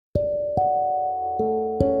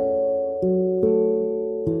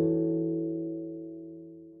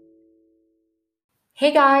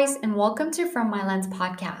Hey guys, and welcome to From My Lens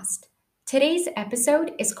podcast. Today's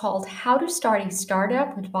episode is called How to Start a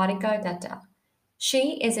Startup with Radhika Dutta.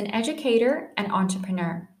 She is an educator and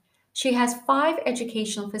entrepreneur. She has 5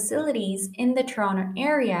 educational facilities in the Toronto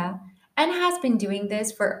area and has been doing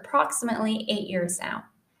this for approximately 8 years now.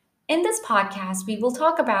 In this podcast, we will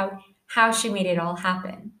talk about how she made it all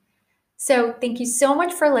happen. So, thank you so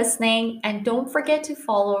much for listening, and don't forget to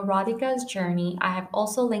follow Radhika's journey. I have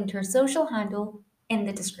also linked her social handle in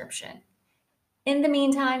the description. In the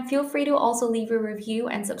meantime, feel free to also leave a review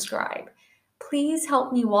and subscribe. Please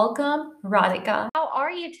help me welcome Radhika. How are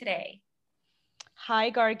you today? Hi,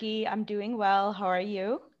 Gargi. I'm doing well. How are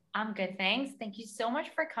you? I'm good, thanks. Thank you so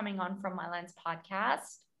much for coming on From My Lens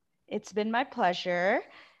podcast. It's been my pleasure.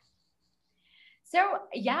 So,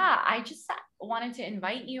 yeah, I just wanted to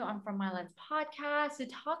invite you on From My Lens podcast to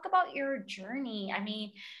talk about your journey.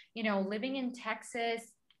 Living in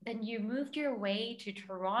Texas, then you moved your way to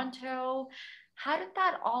Toronto. How did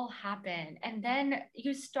that all happen? And then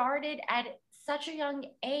you started at such a young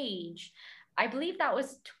age. I believe that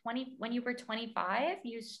was 20 when you were 25,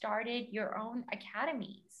 you started your own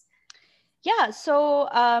academies.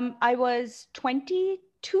 I was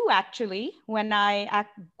 22 actually when I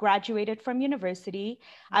graduated from university.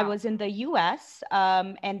 I Wow. was in the US,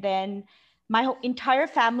 and then my entire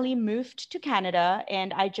family moved to Canada,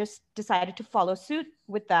 and I just decided to follow suit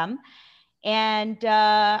with them. And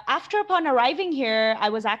upon arriving here, I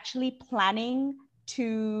was actually planning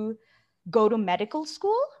to go to medical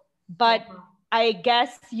school, but Wow. I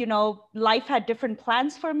guess, life had different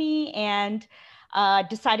plans for me and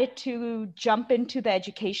decided to jump into the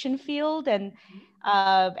education field. And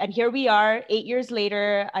here we are, 8 years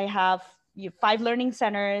later. I have 5 learning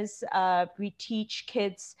centers. We teach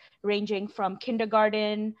kids ranging from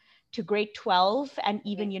kindergarten to grade 12 and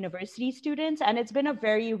even university students. And it's been a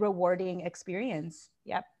very rewarding experience.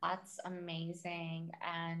 Yep. That's amazing.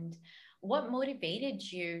 And what motivated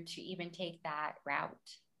you to even take that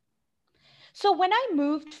route? So when I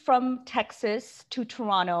moved from Texas to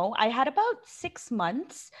Toronto, I had about 6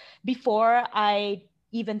 months before I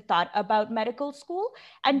even thought about medical school.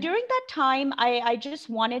 And during that time, I just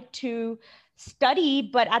wanted to study,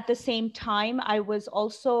 but at the same time, I was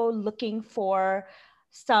also looking for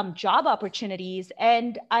some job opportunities.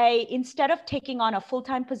 And instead of taking on a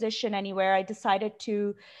full-time position anywhere, I decided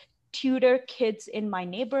to tutor kids in my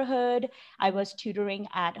neighborhood. I was tutoring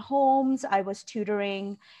at homes. I was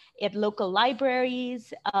tutoring at local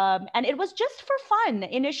libraries. And it was just for fun.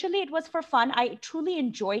 Initially, it was for fun. I truly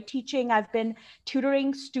enjoy teaching. I've been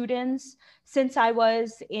tutoring students since I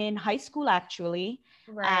was in high school, actually.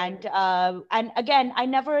 Right. And again, I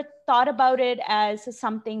never thought about it as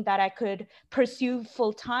something that I could pursue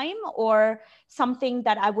full time or something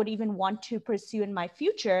that I would even want to pursue in my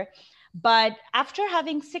future. But after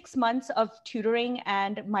having 6 months of tutoring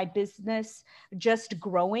and my business just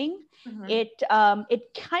growing, Mhm.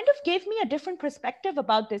 it kind of gave me a different perspective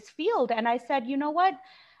about this field. And I said, you know what?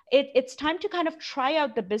 It's time to kind of try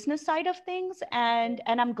out the business side of things, and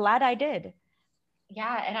I'm glad I did.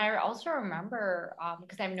 Yeah, and I also remember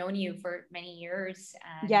because I've known you for many years,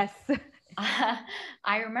 and Yes.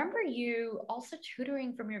 I remember you also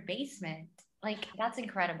tutoring from your basement. Like, that's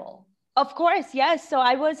incredible. Of course, yes. So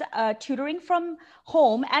I was tutoring from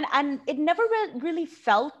home, and it never really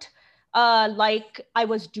felt like I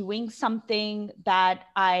was doing something that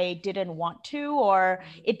I didn't want to, or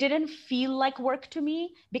it didn't feel like work to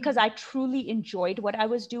me because I truly enjoyed what I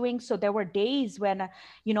was doing. So there were days when,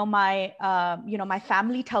 my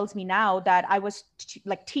family tells me now that I was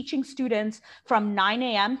like teaching students from 9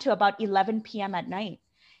 a.m. to about 11 p.m. at night,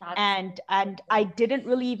 That's and I didn't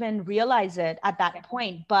really even realize it at that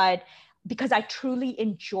point, but because I truly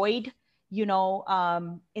enjoyed,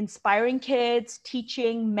 inspiring kids,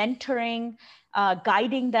 teaching, mentoring,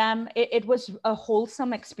 guiding them. It was a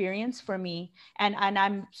wholesome experience for me, and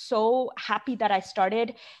I'm so happy that I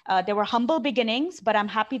started. There were humble beginnings, but I'm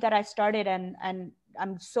happy that I started, and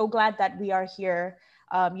I'm so glad that we are here.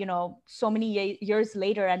 So many years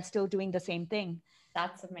later, and still doing the same thing.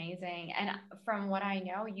 that's amazing. And from what I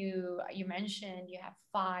know, you mentioned you have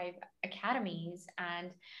 5 academies,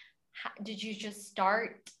 and did you just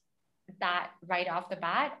start that right off the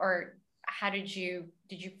bat, or how did you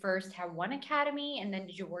first have one academy and then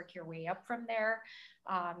did you work your way up from there?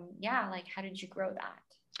 Yeah, like how did you grow that?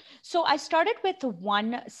 So I started with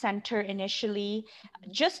one center initially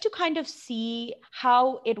just to kind of see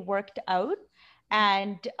how it worked out.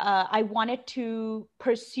 And I wanted to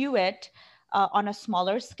pursue it on a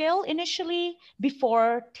smaller scale initially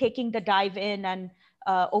before taking the dive in and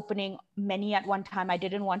opening many at one time. I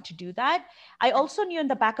didn't want to do that. I also knew in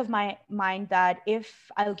the back of my mind that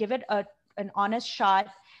if I'll give it an honest shot,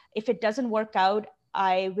 if it doesn't work out,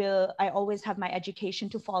 I always have my education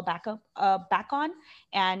to fall back on.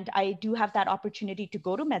 And I do have that opportunity to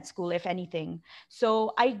go to med school, if anything.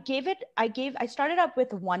 So I started up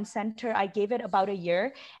with one center. I gave it about a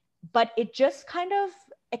year, but it just kind of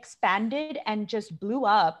expanded and just blew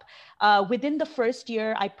up. Within the first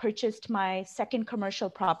year, I purchased my second commercial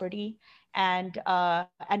property and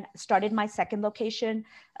started my second location.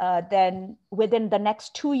 Then within the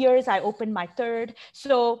next 2 years, I opened my third.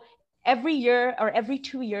 So every year or every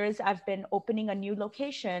 2 years, I've been opening a new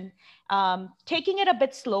location, taking it a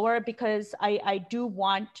bit slower because I do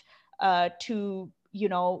want to,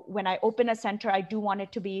 when I open a center, I do want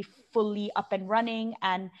it to be fully up and running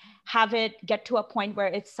and have it get to a point where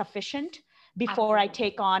it's sufficient before Absolutely. I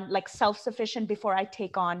take on, like self-sufficient before I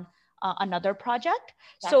take on another project.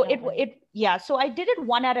 Definitely. So I did it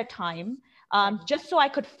one at a time, Right. just so I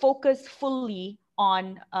could focus fully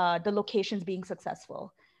on the locations being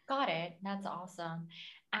successful. Got it. That's awesome.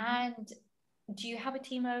 And do you have a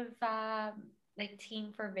team of like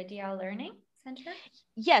team for Vidya Learning Center?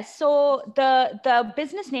 Yes, so the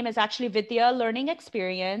business name is actually Vidya Learning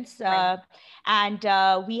Experience, Right.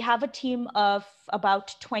 and we have a team of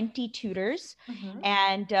about 20 tutors, Mm-hmm.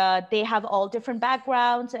 and they have all different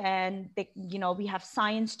backgrounds, and we have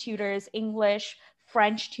science tutors, English,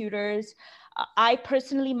 French tutors. I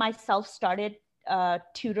personally myself started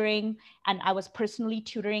tutoring, and I was personally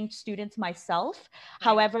tutoring students myself. Right.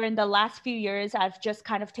 However, in the last few years, I've just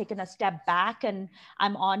kind of taken a step back and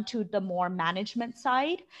I'm on to the more management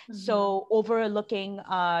side. Mm-hmm. So overlooking,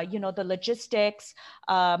 the logistics,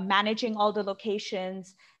 managing all the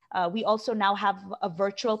locations. We also now have a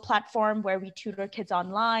virtual platform where we tutor kids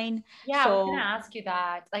online. Yeah, I was gonna So ask you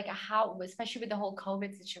that, like how, especially with the whole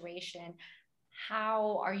COVID situation,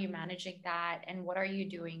 how are you managing that and what are you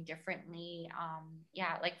doing differently?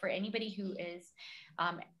 Yeah, like for anybody who is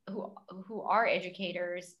um who are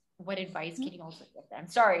educators, what advice can you also give them?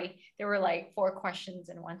 Sorry, there were like four questions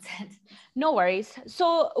in one sentence. no worries.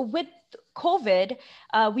 So with COVID,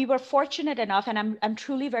 we were fortunate enough, and I'm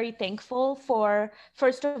truly very thankful for,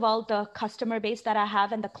 first of all, the customer base that I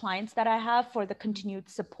have and the clients that I have for the continued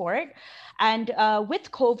support. And with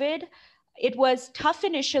COVID, it was tough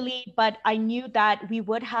initially, but I knew that we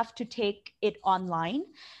would have to take it online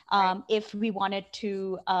Right. if we wanted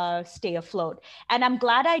to stay afloat. And I'm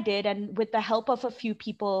glad I did. And with the help of a few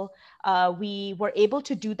people, we were able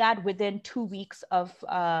to do that within 2 weeks of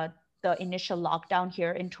the initial lockdown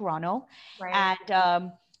here in Toronto. Right.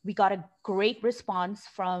 And we got a great response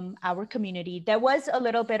from our community. There was a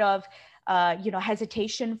little bit of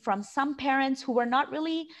hesitation from some parents who were not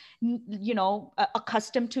really,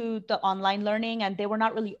 accustomed to the online learning, and they were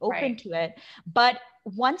not really open Right. to it. But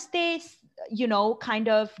once they, kind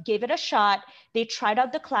of gave it a shot, they tried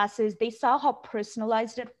out the classes, they saw how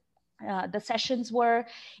personalized the sessions were.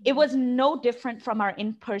 It was no different from our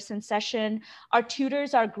in-person session. Our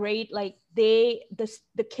tutors are great. Like the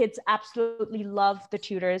kids absolutely love the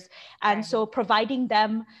tutors. And Right. so providing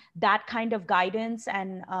them that kind of guidance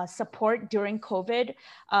and support during COVID,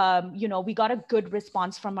 we got a good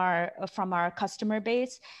response from our customer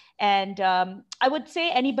base. And I would say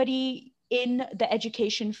anybody in the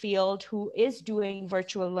education field who is doing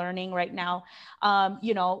virtual learning right now,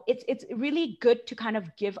 it's really good to kind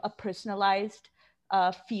of give a personalized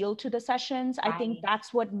feel to the sessions. I think Right.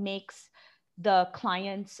 that's what makes the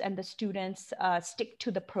clients and the students stick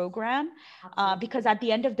to the program, Absolutely. because at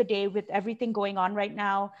the end of the day, with everything going on right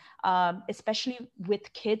now, especially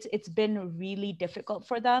with kids, it's been really difficult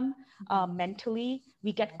for them mentally.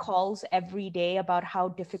 We get calls every day about how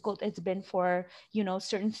difficult it's been for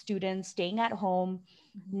certain students staying at home,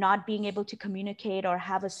 not being able to communicate or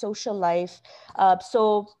have a social life.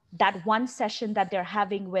 So that one session that they're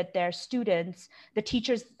having with their students, the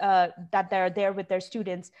teachers that they're there with their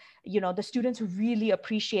students, the students really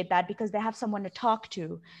appreciate that because they have someone to talk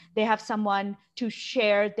to. They have someone to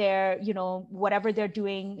share their, whatever they're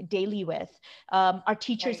doing daily with. Our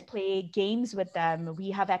teachers Right. play games with them.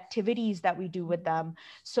 We have activities that we do with them.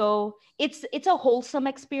 So it's a wholesome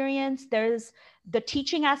experience. There's the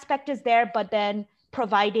teaching aspect is there, but then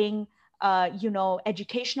providing,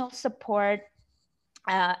 educational support,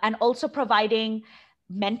 and also providing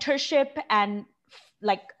mentorship and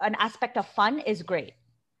like an aspect of fun is great.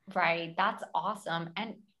 Right. That's awesome.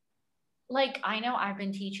 And like I know I've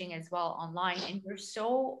been teaching as well online and you're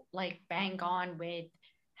so like bang on with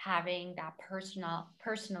having that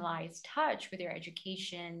personalized touch with your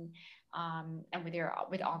education, and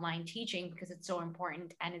with online teaching, because it's so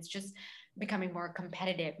important and it's just becoming more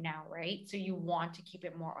competitive now, right? So you want to keep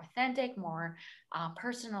it more authentic, more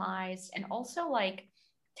personalized, and also like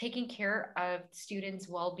taking care of students'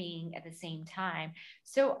 well-being at the same time.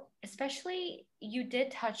 So especially you did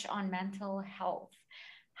touch on mental health.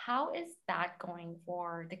 How is that going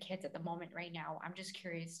for the kids at the moment right now? I'm just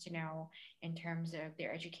curious to know in terms of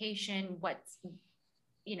their education, what's,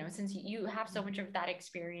 since you have so much of that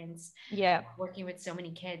experience Yeah. working with so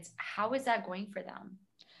many kids, how is that going for them?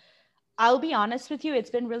 I'll be honest with you, it's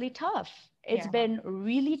been really tough. It's Yeah. been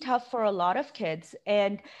really tough for a lot of kids.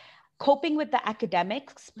 And coping with the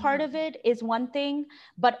academics part Mhm. of it is one thing,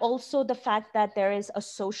 but also the fact that there is a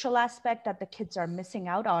social aspect that the kids are missing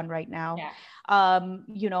out on right now. Yeah.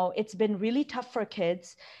 It's been really tough for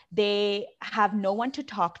kids. They have no one to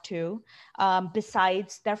talk to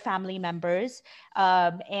besides their family members.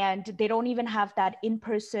 And they don't even have that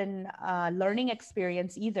in-person learning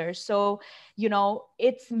experience either. So,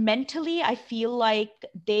 it's mentally, I feel like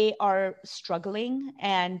they are struggling,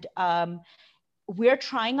 and we're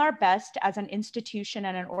trying our best as an institution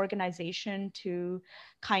and an organization to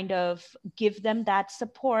kind of give them that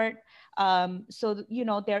support, so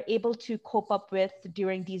they're able to cope up with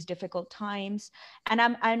during these difficult times. And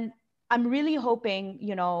I'm really hoping,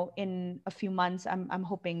 in a few months, I'm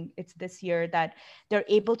hoping it's this year, that they're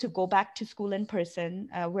able to go back to school in person.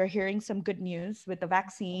 We're hearing some good news with the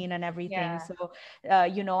vaccine and everything. Yeah. So,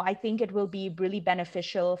 I think it will be really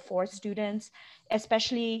beneficial for students,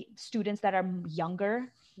 especially students that are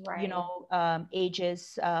younger, Right.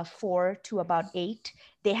 ages 4 to about 8.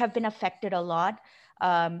 They have been affected a lot.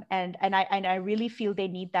 And I really feel they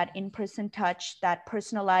need that in-person touch, that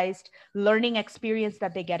personalized learning experience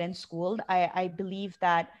that they get in school. I believe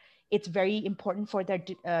that it's very important for their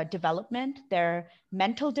development, their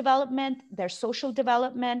mental development, their social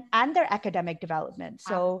development, and their academic development.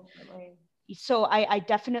 Absolutely. So I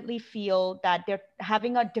definitely feel that they're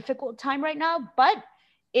having a difficult time right now, but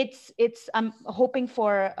it's I'm hoping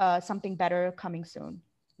for something better coming soon.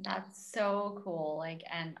 That's so cool. Like,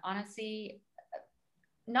 and honestly,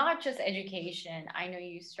 not just education. I know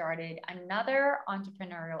you started another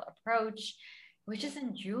entrepreneurial approach, which is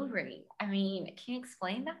in jewelry. I mean, can you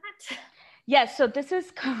explain that? Yes, so this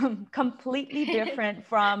is completely different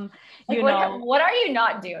from, Like, you know, what are you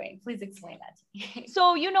not doing? Please explain that to me.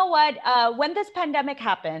 so you know what, when this pandemic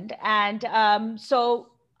happened, and so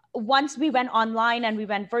once we went online and we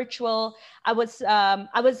went virtual, I was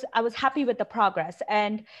happy with the progress.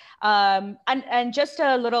 And just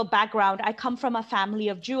a little background, I come from a family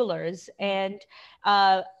of jewelers, and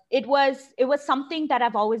uh, it was something that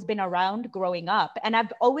I've always been around growing up, and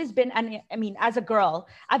I've always been, and I mean, as a girl,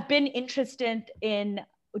 I've been interested in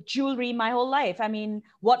jewelry my whole life. I mean,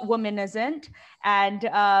 what woman isn't? And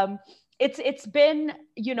it's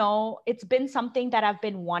been something that I've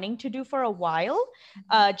been wanting to do for a while.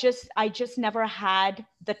 I just never had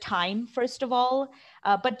the time, first of all.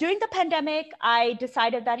 But during the pandemic, I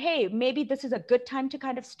decided that, hey, maybe this is a good time to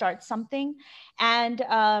kind of start something. And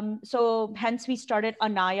so hence we started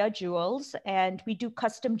Anaya Jewels, and we do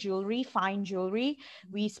custom jewelry, fine jewelry.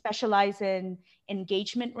 We specialize in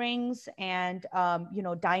engagement rings and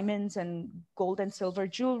diamonds and gold and silver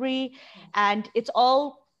jewelry. And it's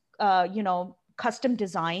all custom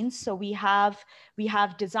designs. So we have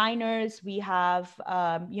designers, we have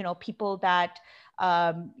people that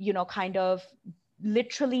kind of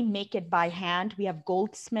literally make it by hand. We have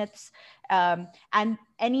goldsmiths, and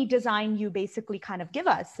any design you basically kind of give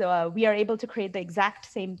us, so we are able to create the exact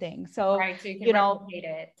same thing. So Right. So you can you know replicate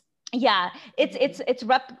it. yeah, it's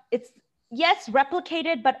yes,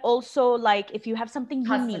 replicated, but also like if you have something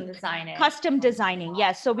Custom unique, design it. custom designing.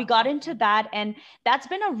 Yes, so we got into that, and that's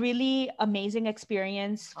been a really amazing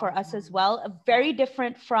experience for us as Awesome. well. Very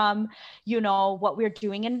different from what we're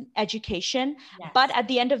doing in education. But Yes. at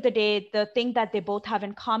the end of the day, the thing that they both have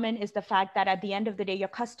in common is the fact that at the end of the day, your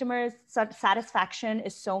customers satisfaction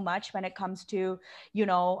is so much when it comes to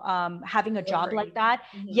having a job Delivery. like that.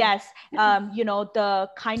 Mhm. Yes. The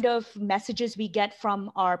kind of messages we get from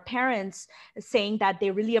our parents saying that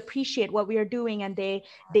they really appreciate what we are doing, and they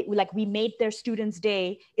like we made their students'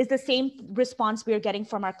 day, is the same response we are getting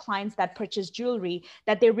from our clients that purchase jewelry,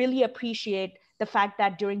 that they really appreciate the fact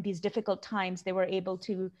that during these difficult times they were able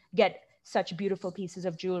to get such beautiful pieces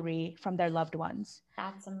of jewelry from their loved ones.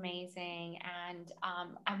 That's amazing. And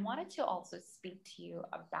I wanted to also speak to you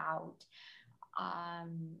about,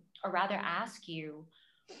 or rather ask you,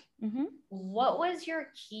 Mhm. what was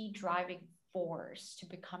your key driving force to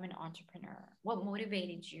become an entrepreneur? What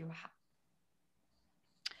motivated you?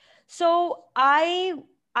 So I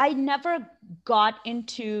never got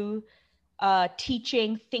into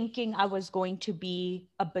teaching, thinking I was going to be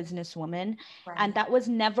a businesswoman. And Right. that was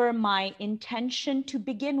never my intention to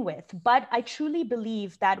begin with. But I truly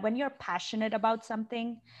believe that when you're passionate about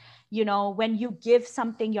something, you know, when you give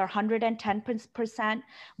something your 110%,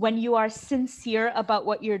 when you are sincere about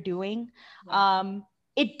what you're doing, Yeah.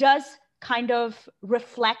 it does kind of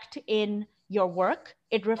reflect in your work.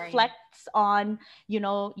 It Right. reflects on, you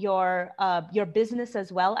know, your business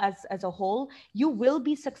as well as a whole. You will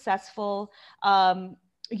be successful.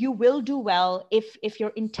 You will do well if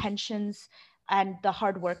your intentions and the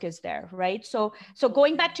hard work is there, right? So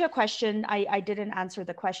going back to your question, I didn't answer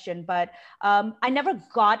the question, but I never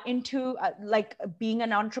got into like being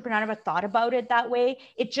an entrepreneur. I never thought about it that way.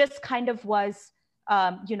 It just kind of was,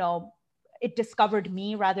 you know, it discovered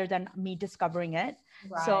me rather than me discovering it.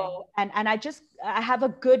 Right. So and I have a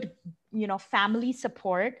good, you know, family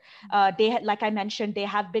support. They had, like I mentioned, they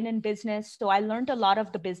have been in business, so I learned a lot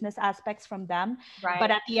of the business aspects from them. But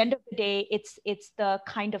Right. at the end of the day, it's the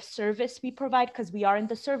kind of service we provide, because we are in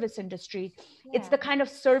the service industry. It's Yeah. the kind of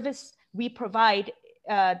service we provide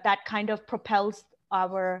that kind of propels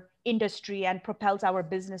our industry and propels our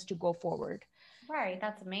business to go forward. Right,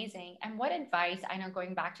 that's amazing. And what advice, I know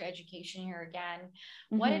going back to education here again,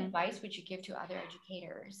 what Mm-hmm. advice would you give to other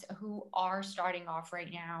educators who are starting off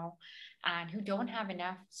right now and who don't have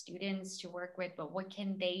enough students to work with, but what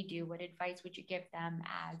can they do? What advice would you give them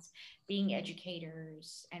as being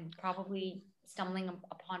educators and probably stumbling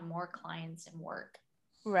upon more clients and work?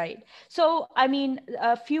 Right. So, I mean,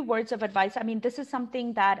 a few words of advice. I mean, this is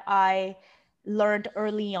something that I learned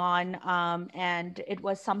early on, and it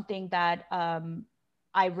was something that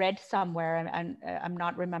I read somewhere, and I'm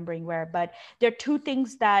not remembering where, but there are two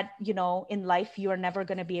things that, you know, in life you are never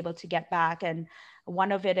going to be able to get back. And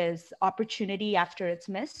one of it is opportunity after it's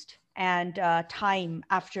missed, and time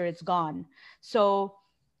after it's gone. So,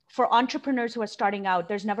 for entrepreneurs who are starting out,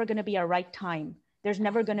 there's never going to be a right time. There's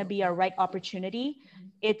never going to be a Absolutely. right opportunity.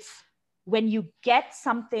 Mhm. It's when you get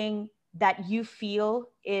something that you feel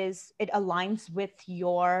is it aligns with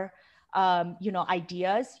your you know,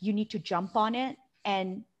 ideas, you need to jump on it,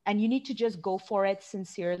 and you need to just go for it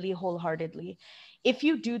sincerely, wholeheartedly. If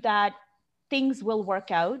you do that, things will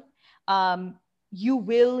work out. You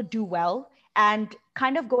will do well. And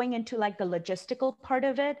kind of going into like the logistical part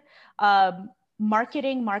of it,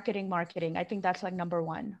 marketing, I think that's like number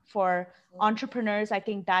one for Absolutely. entrepreneurs. I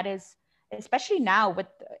think that is, especially now with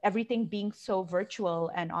everything being so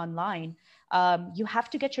virtual and online, you have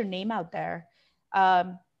to get your name out there.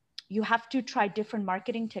 um, you have to try different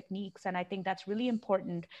marketing techniques, and I think that's really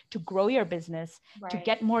important to grow your business, to Right.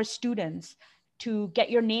 get more students, to get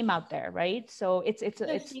your name out there, right? So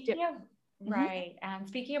So speaking of Mhm. right, and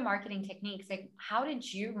speaking of marketing techniques, like how did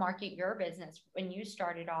you market your business when you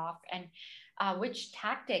started off, and which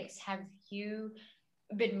tactics have you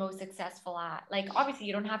been most successful at? Like obviously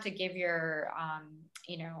you don't have to give your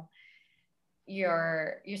you know,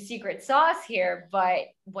 your secret sauce here,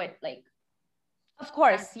 but what like Of how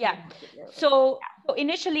course, do you yeah. market your business? So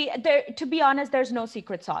initially, there, to be honest, there's no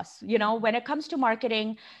secret sauce. You know, when it comes to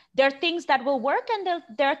marketing, there are things that will work, and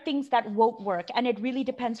there are things that won't work, and it really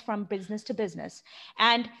depends from business to business.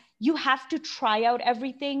 And you have to try out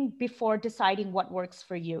everything before deciding what works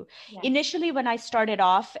for you. Yes. Initially, when I started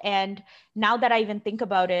off, and now that I even think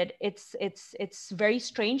about it, it's very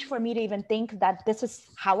strange for me to even think that this is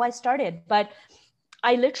how I started. But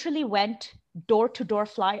I literally went door to door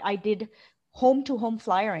fly. I did home to home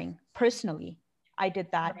flyering personally. I did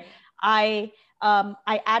that. Right.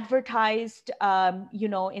 I advertised, you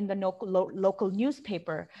know, in the local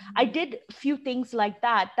newspaper. I Mhm. did a few things like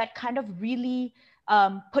that that kind of really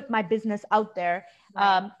put my business out there.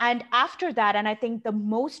 Right. And after that, and I think the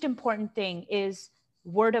most important thing is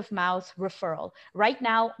word of mouth referral. Right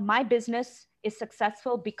now, my business is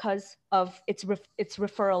successful because of it's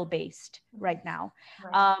referral based right now.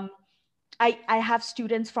 Right. Um, I have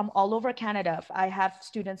students from all over Canada. I have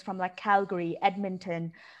students from like Calgary,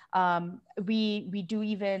 Edmonton. We do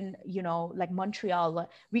even, you know, like Montreal.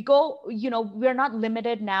 We go, you know, we're not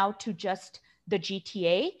limited now to just the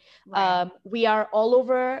GTA. Right. We are all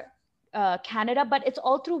over Canada, but it's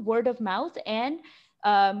all through word of mouth, and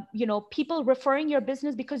you know, people referring your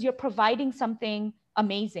business because you're providing something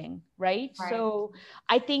amazing, right? Right. So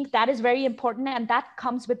I think that is very important, and that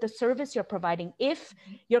comes with the service you're providing. If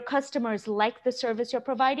your customers like the service you're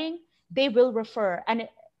providing, they will refer, and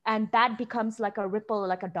that becomes like a ripple,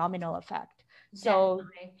 like a domino effect. So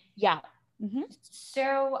Definitely. yeah. Mhm.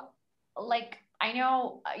 So, like, I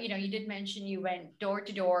know, you did mention you went door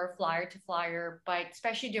to door, flyer to flyer, but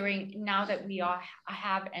especially during now that we are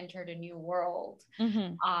have entered a new world,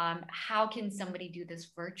 Mm-hmm. how can somebody do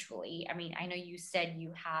this virtually? I mean, I know you said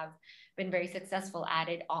you have been very successful at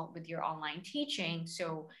it all with your online teaching.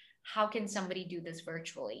 So how can somebody do this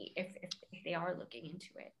virtually if they are looking into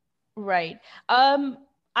it? Right.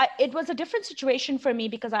 It was a different situation for me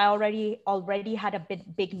because I already had a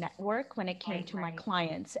big network when it came Right, to my right.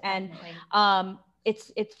 clients, and Definitely.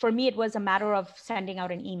 it's for me it was a matter of sending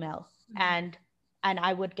out an email, Mhm. and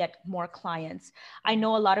I would get more clients. I Right.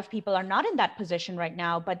 know a lot of people are not in that position right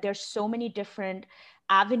now, but there's so many different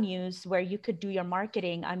avenues where you could do your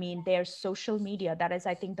marketing. I mean, there's social media. That is,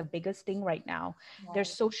 I think, the biggest thing right now. There's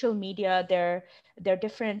Right. social media. There are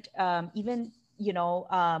different, even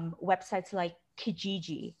websites like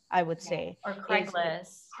Kijiji, I would Yeah. say, Or is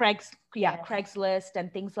Craigslist. Yeah, Yes. Craigslist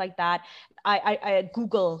and things like that. I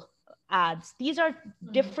Google ads. These are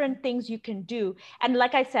Mhm. different things you can do. And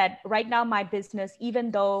like I said, right now my business,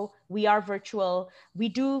 even though we are virtual, we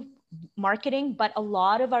do marketing, but a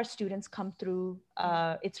lot of our students come through,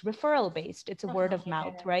 it's referral based, it's a word of Definitely.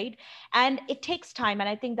 mouth, right? And it takes time, and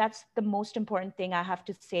I think that's the most important thing I have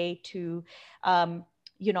to say to um,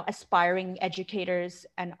 aspiring educators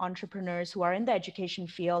and entrepreneurs who are in the education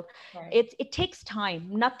field. Right. It takes time.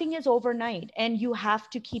 Nothing is overnight, and you have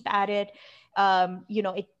to keep at it.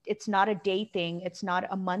 It's not a day thing, it's not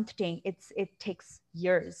a month thing, it takes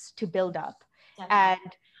years to build up.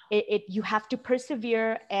 Definitely. And you have to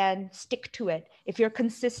persevere and stick to it. If you're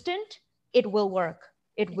consistent, it will work.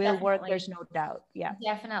 It will work, Definitely. there's no doubt. Yeah.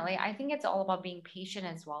 Definitely. I think it's all about being patient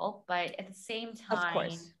as well, but at the same Of time,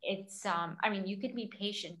 course. it's I mean, you could be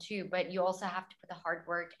patient too, but you also have to put the hard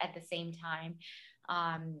work at the same time.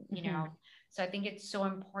 You Hmm. know, so I think it's so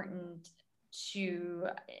important to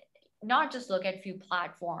not just look at few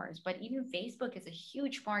platforms, but even Facebook is a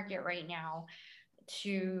huge market right now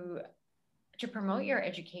to promote your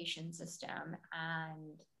education system.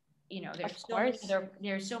 And Of course.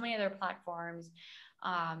 there's so many other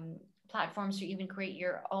um, platforms to even create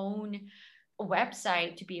your own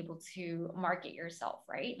website to be able to market yourself,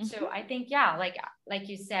 right? So Hmm. I think, yeah, like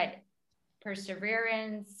you said,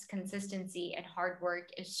 perseverance, consistency, and hard work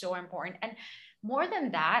is so important. And more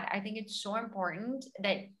than that, I think it's so important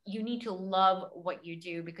that you need to love what you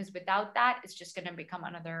do, because without that, it's just going to become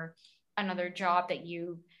another job that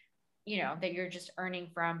that you're just earning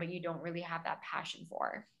from, but you don't really have that passion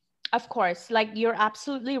for. Of course, like you're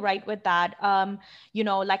absolutely right with that.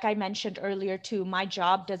 Like I mentioned earlier too, my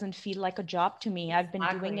job doesn't feel like a job to me.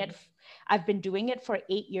 Exactly. I've been doing it for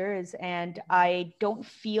 8 years, and I don't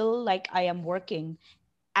feel like I am working.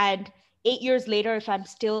 And 8 years later, if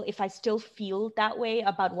I still feel that way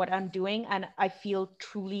about what I'm doing, and I feel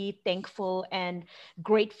truly thankful and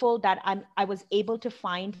grateful that I was able to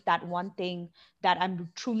find that one thing that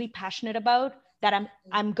I'm truly passionate about, that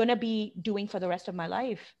I'm gonna be doing for the rest of my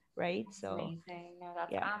life, right? That's So amazing. No,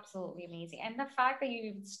 that's yeah. absolutely amazing. And the fact that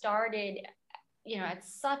you started, at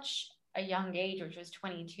such a young age, which was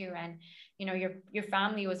 22, and your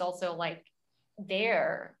family was also like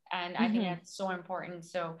there, and I think Hmm. that's so important.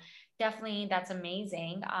 So definitely that's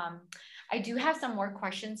amazing. I do have some more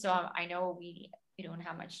questions, so I know we don't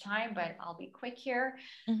have much time, but I'll be quick here.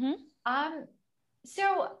 Hmm. Um,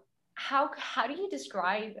 so how do you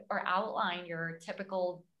describe or outline your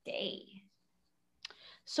typical day?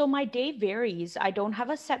 So my day varies. I don't have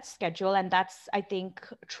a set schedule, and that's, I think,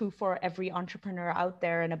 true for every entrepreneur out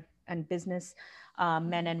there, and business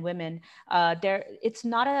men and women. It's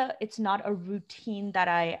not a routine that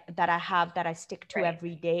I have, that I stick to Right.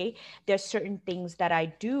 every day. There's certain things that I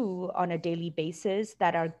do on a daily basis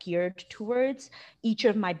that are geared towards each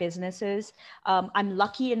of my businesses. I'm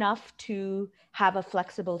lucky enough to have a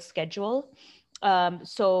flexible schedule.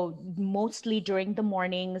 So mostly during the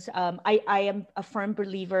mornings, I am a firm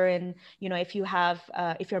believer in, if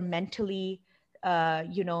you're mentally, uh,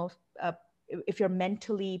 you know, uh, if you're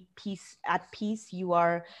mentally at peace, you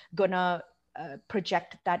are gonna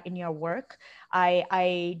project that in your work.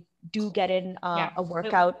 I do get in Yeah. a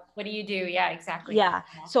workout. What do you do? Yeah, exactly. Yeah,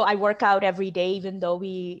 so I work out every day, even though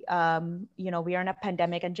we are in a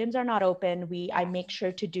pandemic and gyms are not open. I Yeah. make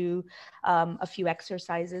sure to do a few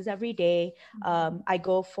exercises every day. Mhm. I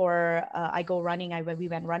go running. We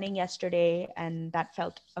went running yesterday, and that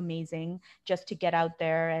felt amazing, just to get out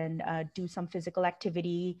there and do some physical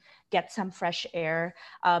activity, get some fresh air.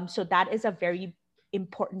 So that is a very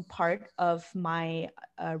important part of my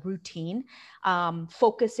routine.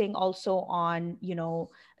 Focusing also on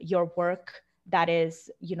your work that is,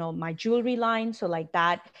 my jewelry line. So like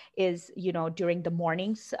that is, during the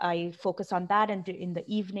mornings, I focus on that. And in the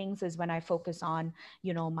evenings is when I focus on,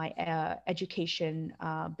 my education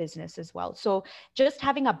business as well. So just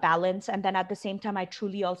having a balance. And then at the same time, I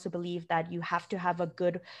truly also believe that you have to have a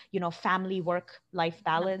good, family work life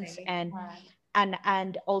balance. Definitely.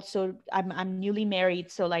 And also I'm newly married,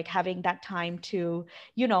 so like having that time to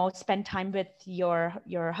spend time with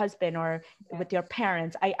your husband or Yeah. with your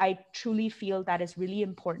parents, I truly feel that is really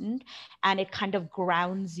important, and it kind of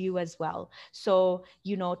grounds you as well. So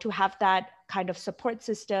to have that kind of support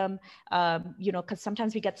system, because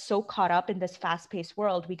sometimes we get so caught up in this fast-paced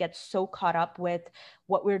world, we get so caught up with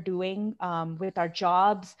what we're doing with our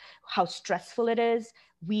jobs, how stressful it is.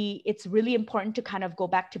 It's really important to kind of go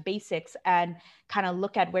back to basics and kind of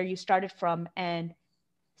look at where you started from and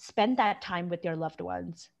spend that time with your loved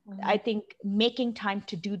ones. I think making time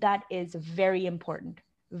to do that is very important.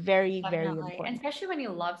 Very, very Definitely. And important. especially when you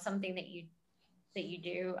love something that you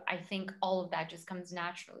do, I think all of that just comes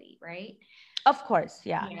naturally, right? Of course,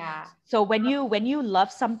 yeah. Yeah. So when you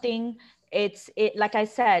love something, it like I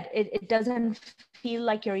said, it doesn't feel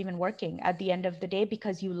like you're even working at the end of the day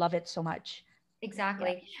because you love it so much. Yeah.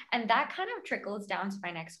 Exactly. And that kind of trickles down to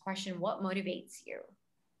my next question. What motivates you?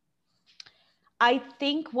 I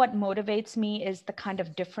think what motivates me is the kind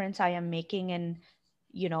of difference I am making in,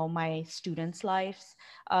 my students' lives.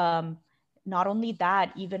 Um, Not only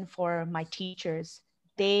that, even for my teachers,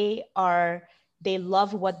 they are they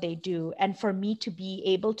love what they do, and for me to be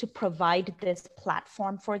able to provide this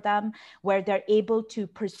platform for them where they're able to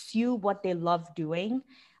pursue what they love doing,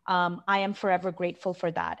 I am forever grateful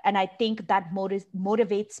for that. And I think that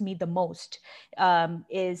motivates me the most,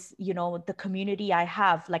 is, the community I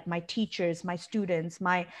have, like my teachers, my students,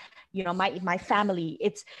 my family.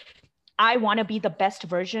 I want to be the best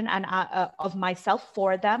version of myself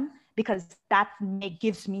for them, because that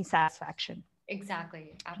gives me satisfaction.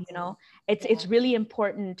 Exactly. you Absolutely. know it's Yeah. really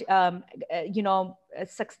important.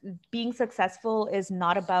 Being successful is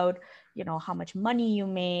not about how much money you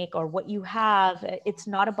make or what you have. It's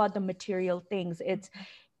not about the material things.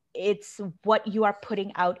 It's what you are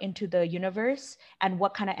putting out into the universe and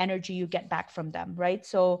what kind of energy you get back from them, right?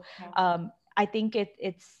 So Yeah. I think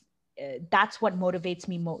it's that's what motivates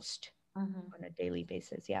me most Mhm. on a daily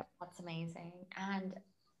basis. Yeah. That's amazing. And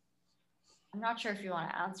I'm not sure if you want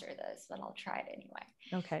to answer this, but I'll try it anyway.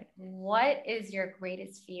 Okay. What is your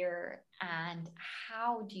greatest fear and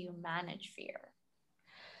how do you manage fear?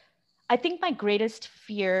 I think my greatest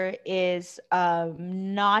fear is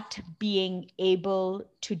not being able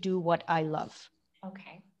to do what I love.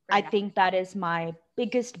 Okay, I great. think that is my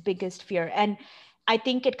biggest fear. And I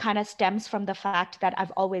think it kind of stems from the fact that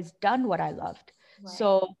I've always done what I loved. Right.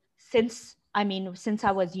 So since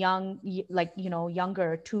I was young,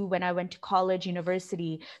 younger, to when I went to college,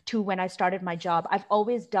 university, to when I started my job, I've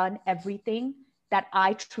always done everything that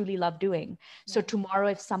I truly love doing. So Yeah. tomorrow,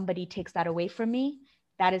 if somebody takes that away from me,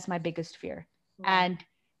 that is my biggest fear. Right.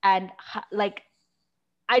 And like,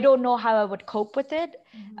 I don't know how I would cope with it.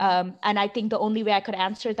 Mhm. And I think the only way I could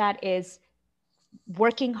answer that is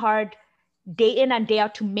working hard day in and day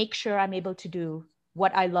out to make sure I'm able to do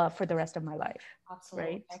what I love for the rest of my life.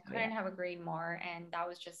 Absolutely. Right. I So, yeah. couldn't have agreed more. And that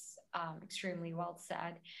was just extremely well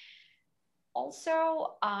said.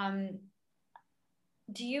 Also,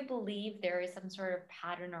 do you believe there is some sort of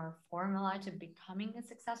pattern or formula to becoming a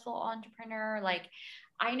successful entrepreneur? Like,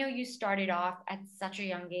 I know you started off at such a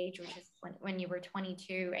young age, which is when you were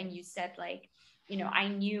 22, and you said, like, I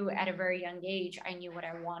knew at a very young age, I knew what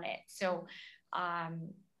I wanted. So, um,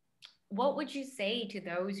 what would you say to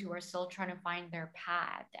those who are still trying to find their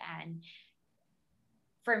path? And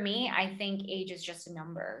for me, I think age is just a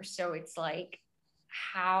number. So it's like,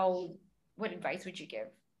 what advice would you give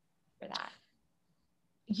for that?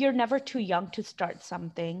 You're never too young to start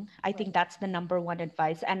something. I Right. think that's the number one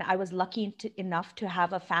advice. And I was lucky enough to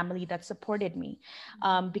have a family that supported me,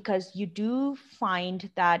 because you do find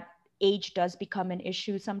that age does become an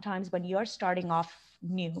issue sometimes when you're starting off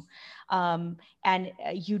new. And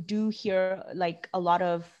you do hear like a lot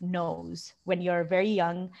of no's when you're very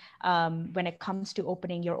young, when it comes to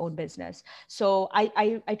opening your own business. So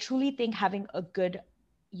I truly think having a good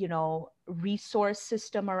resource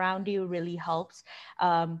system around you really helps.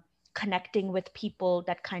 Connecting with people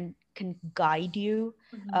that can guide you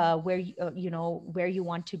Mhm. where you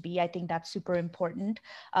want to be. I think that's super important.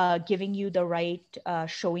 Giving you the right,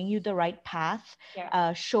 showing you the right path,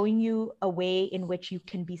 Yeah. showing you a way in which you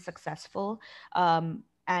can be successful,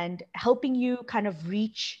 and helping you kind of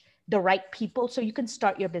reach the right people so you can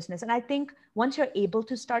start your business. And I think once you're able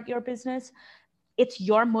to start your business, it's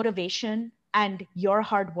your motivation and your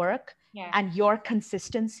hard work Yeah. and your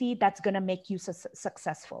consistency that's going to make you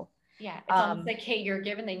successful. Yeah. It's almost um, like, hey, you're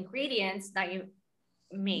given the ingredients, now you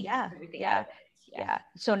make yeah, everything out of yeah, it. Yeah. yeah.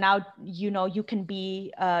 So now, you can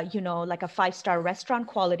be, like a 5-star restaurant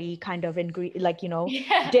quality kind of like,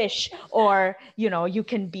 Yeah. dish, or, you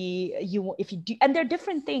can be, if you do, and there are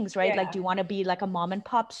different things, right? Like, Yeah. do you want to be like a mom and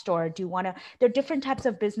pop store? Do you want to, there are different types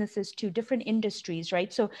of businesses too, different industries,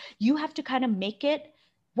 right? So you have to kind of make it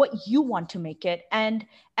what you want to make it. And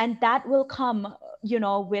that will come,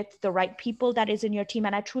 with the right people that is in your team.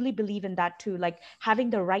 And I truly believe in that too, like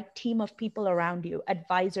having the right team of people around you,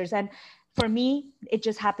 advisors. And for me, it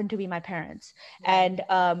just happened to be my parents, Right. and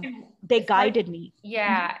And they as far as, guided me. Mhm.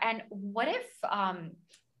 yeah. And what if,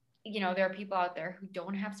 there are people out there who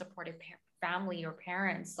don't have supportive family or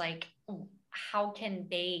parents, like, how can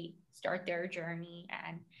they start their journey?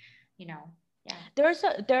 And, you know, yeah.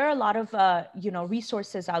 There are a lot of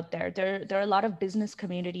resources out there. There are a lot of business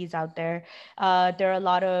communities out there. There are a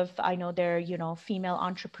lot of, I know, there are, female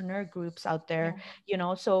entrepreneur groups out Yeah.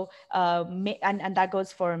 there. So and that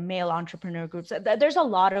goes for male entrepreneur groups. There's a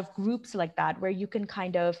lot of groups like that where you can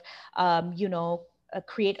kind of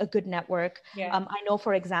create a good network. Yeah. I know,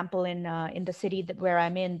 for example, in the city where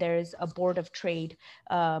I'm in, there's a board of trade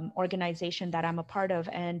organization that I'm a part of,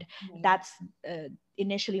 and Amazing. that's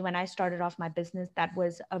initially, when I started off my business, that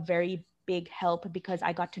was a very big help, because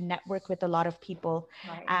I got to network with a lot of people,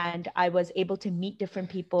 Right. and I was able to meet different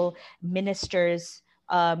people, ministers,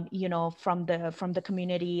 from the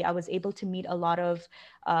community. I was able to meet a lot of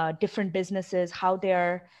different businesses, how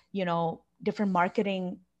they're, different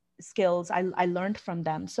marketing skills. I learned from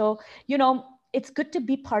them. So, it's good to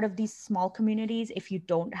be part of these small communities if you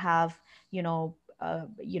don't have,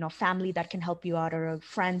 family that can help you out, or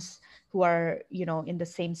friends who are, in the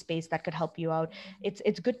same space that could help you out.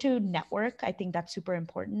 It's good to network. I think that's super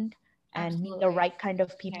important, and meet the Absolutely. right kind of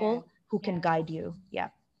Yeah. people who can Yeah. guide you. Yeah.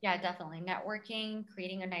 Yeah, definitely. Networking,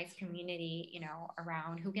 creating a nice community,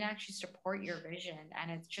 around who can actually support your vision.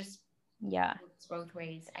 And it's just Yeah. works both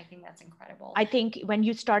ways. I think that's incredible. I think when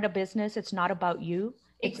you start a business, it's not about you.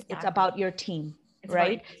 It's Exactly. about your team, It's about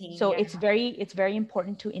right? your team. So Yeah. it's very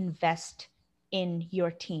important to invest in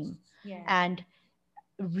your team, Yeah. and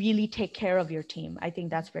really take care of your team. I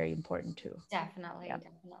think that's very important too. Definitely. Yeah.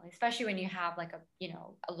 Definitely. Especially when you have like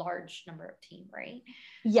a large number of team, right?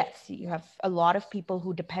 Yes, you have a lot of people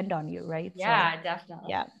who depend on you, right? So, Yeah,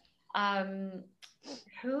 definitely. yeah. Um,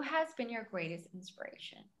 who has been your greatest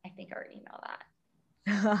inspiration? I think I already know that,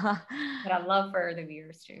 but I'd love for the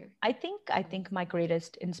viewers too. I think my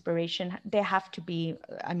greatest inspiration, they have to be,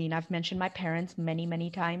 I mean, I've mentioned my parents many, many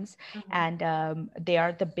times, Mhm. and they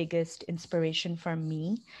are the biggest inspiration for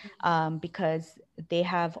me, because they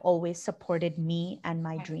have always supported me and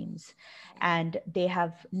my Right. dreams, Right. and they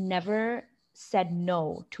have never said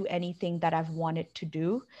no to anything that I've wanted to do,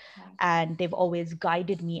 Right. and they've always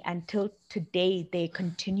guided me until today. They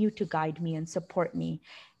continue to guide me and support me,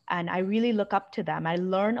 and I really look up to them. I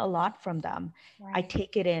learn a lot from them. I Right.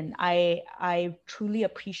 take it in. I truly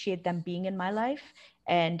appreciate them being in my life,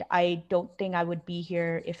 and I don't think I would be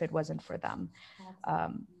here if it wasn't for them.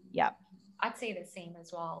 That's Yeah. I'd say the same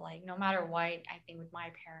as well. Like no matter what, I think with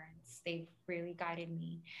my parents, they've really guided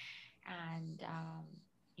me, and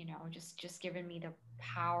just given me the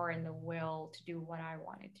power and the will to do what I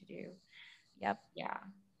wanted to do. Yep. Yeah.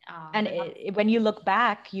 And And that's when you look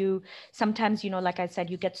back, you sometimes, like I said,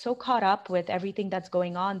 you get so caught up with everything that's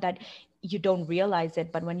going on that you don't realize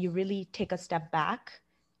it. But when you really take a step back,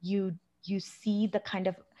 you see the kind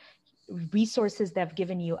of resources they've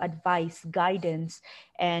given you, advice, guidance,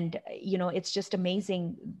 and it's just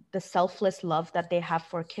amazing, the selfless love that they have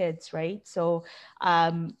for kids, right? So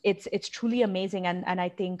it's truly amazing, and I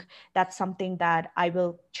think that's something that I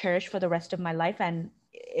will cherish for the rest of my life. And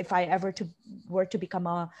if I ever were to become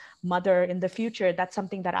a mother in the future, that's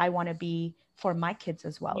something that I want to be for my kids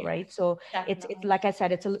as well, yeah, right? So it's definitely. like I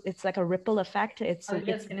said, it's like a ripple effect. I was It's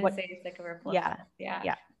just gonna what. say it's like a ripple Yeah. effect. Yeah.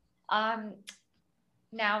 Yeah. Um,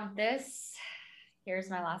 Now this here's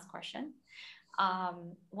my last question.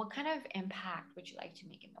 What kind of impact would you like to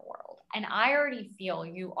make in the world? And I already feel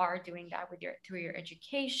you are doing that with your through your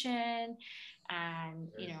education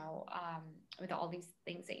and with all these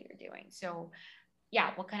things that you're doing. So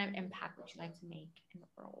yeah, what kind of impact would you like to make in the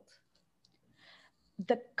world?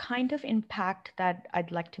 The kind of impact that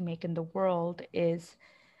I'd like to make in the world is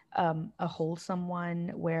a wholesome one,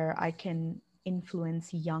 where I can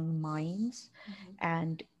influence young minds Mhm.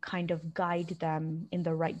 and kind of guide them in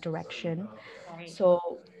the right direction. Right.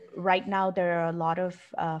 So, right now, there are a lot of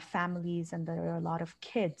families, and there are a lot of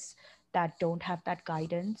kids that don't have that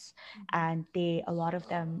guidance, and a lot of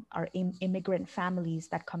them are immigrant families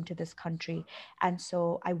that come to this country. And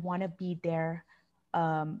so I want to be there,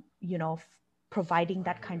 you know, providing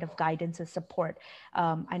that kind of guidance and support.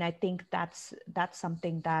 And I think that's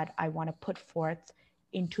something that I want to put forth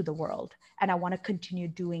into the world, and I want to continue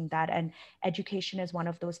doing that. And education is one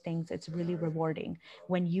of those things. It's really rewarding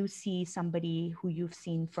when you see somebody who you've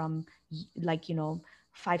seen from, like, you know,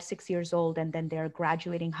 5, 6 years old, and then they're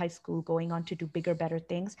graduating high school, going on to do bigger, better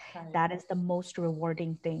things. Right. That is the most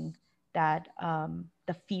rewarding thing. That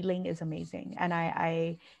the feeling is amazing, and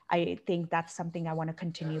I think that's something I want to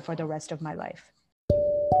continue for the rest of my life.